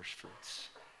you our first fruits.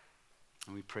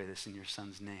 And we pray this in your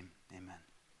son's name. Amen.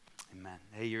 Amen.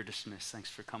 Hey, you're dismissed. Thanks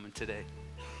for coming today.